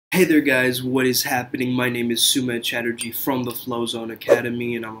Hey there guys, what is happening? My name is Sumedh Chatterjee from the Flow Zone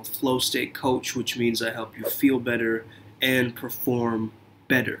Academy, and I'm a flow state coach, which means I help you feel better and perform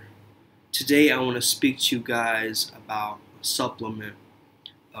better. Today I want to speak to you guys about a supplement,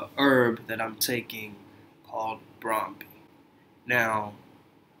 a herb that I'm taking called Brahmi. Now,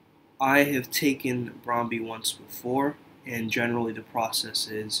 I have taken Brahmi once before, and generally the process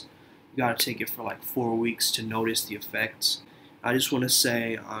is you gotta take it for like 4 weeks to notice the effects. I just want to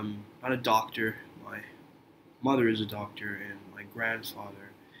say I'm not a doctor. My mother is a doctor, and my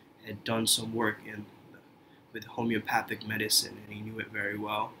grandfather had done some work with homeopathic medicine, and he knew it very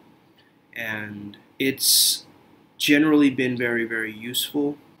well. And it's generally been very, very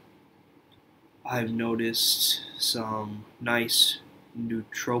useful. I've noticed some nice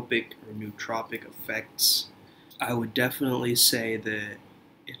nootropic or nootropic effects. I would definitely say that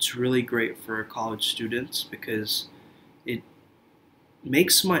it's really great for college students because it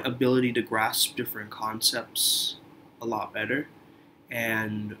makes my ability to grasp different concepts a lot better.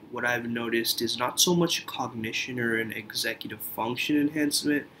 And what I've noticed is not so much cognition or an executive function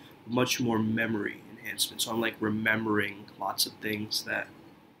enhancement, much more memory enhancement. So I'm like remembering lots of things that,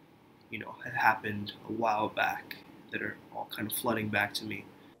 had happened a while back that are all kind of flooding back to me.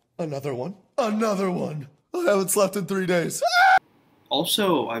 Another one. Another one. I haven't slept in 3 days.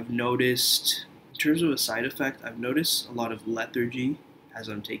 Also, I've noticed, in terms of a side effect, I've noticed a lot of lethargy as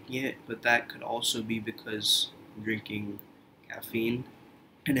I'm taking it, but that could also be because I'm drinking caffeine.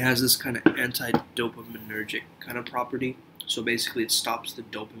 And it has this kind of anti-dopaminergic kind of property. So basically, it stops the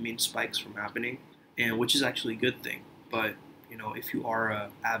dopamine spikes from happening, and which is actually a good thing. But if you are a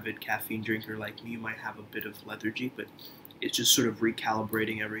avid caffeine drinker like me, you might have a bit of lethargy, but it's just sort of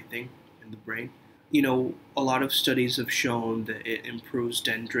recalibrating everything in the brain. A lot of studies have shown that it improves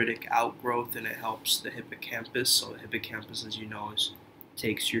dendritic outgrowth and it helps the hippocampus. So the hippocampus, as you know,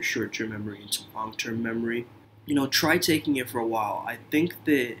 takes your short-term memory into long-term memory. Try taking it for a while. I think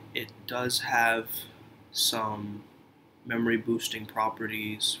that it does have some memory boosting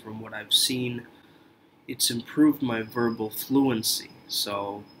properties from what I've seen. It's improved my verbal fluency,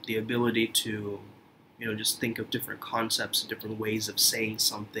 so the ability to, just think of different concepts and different ways of saying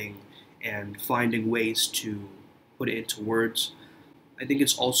something and finding ways to put it into words. I think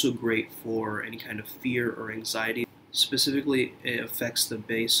it's also great for any kind of fear or anxiety. Specifically, it affects the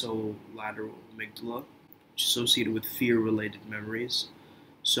basolateral amygdala, which is associated with fear-related memories.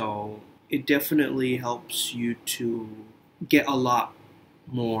 So it definitely helps you to get a lot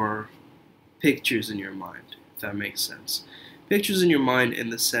more pictures in your mind, if that makes sense. Pictures in your mind in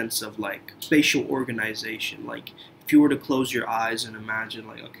the sense of like spatial organization. Like if you were to close your eyes and imagine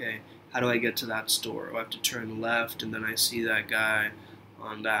like, okay, how do I get to that store? Oh, I have to turn left and then I see that guy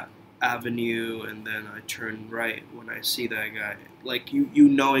on that avenue and then I turn right when I see that guy. Like you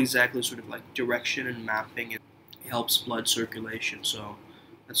know exactly sort of like direction and mapping, and it helps blood circulation. So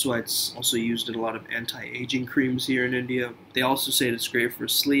that's why it's also used in a lot of anti-aging creams here in India. They also say it's great for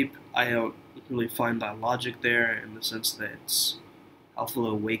sleep. I don't really find that logic there in the sense that it's helpful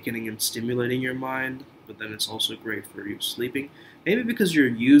awakening and stimulating your mind, but then it's also great for you sleeping. Maybe because you're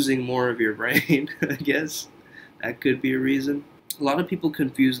using more of your brain, I guess. That could be a reason. A lot of people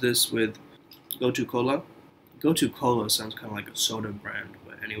confuse this with Gotu Cola. Gotu Cola sounds kind of like a soda brand,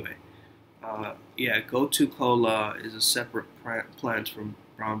 but anyway. Yeah, Gotu Cola is a separate plant from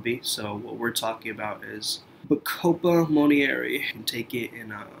Brahmi, so what we're talking about is Bacopa Monnieri. You can take it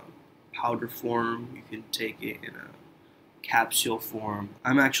in a powder form, you can take it in a capsule form.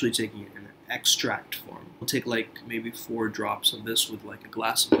 I'm actually taking it in an extract form. I'll take like maybe 4 drops of this with like a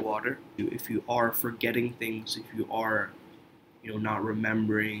glass of water. If you are forgetting things, if you are not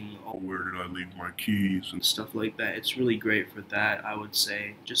remembering, oh, where did I leave my keys and stuff like that. It's really great for that, I would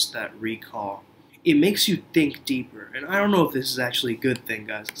say, just that recall. It makes you think deeper, and I don't know if this is actually a good thing,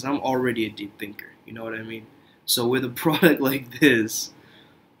 guys, because I'm already a deep thinker, you know what I mean? So with a product like this,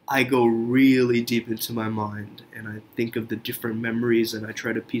 I go really deep into my mind, and I think of the different memories, and I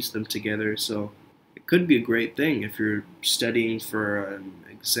try to piece them together, so it could be a great thing if you're studying for an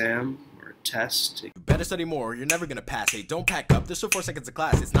exam or a test. You better study more or you're never gonna pass. Hey, don't pack up. There's still 4 seconds of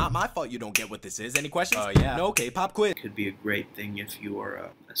class. It's not my fault you don't get what this is. Any questions? Yeah. No? Okay, pop quiz. It could be a great thing if you are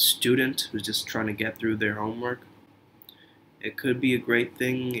a student who's just trying to get through their homework. It could be a great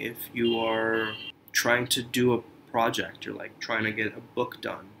thing if you are trying to do a project or like trying to get a book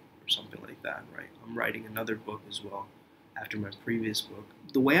done or something like that, right? I'm writing another book as well after my previous book.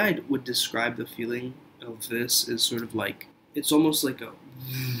 The way I would describe the feeling of this is sort of like, it's almost like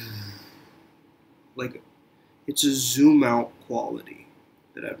it's a zoom out quality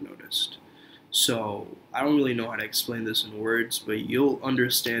that I've noticed. So I don't really know how to explain this in words, but you'll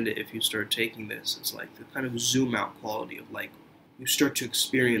understand it if you start taking this. It's like the kind of zoom out quality of like you start to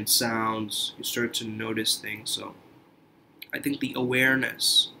experience sounds, you start to notice things. So I think the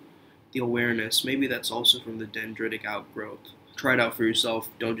awareness, maybe that's also from the dendritic outgrowth. Try it out for yourself.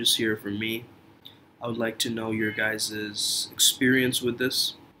 Don't just hear it from me. I would like to know your guys' experience with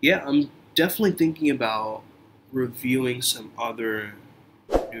this. Yeah, I'm definitely thinking about reviewing some other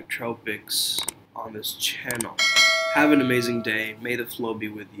nootropics on this channel. Have an amazing day. May the flow be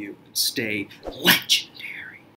with you and stay legendary.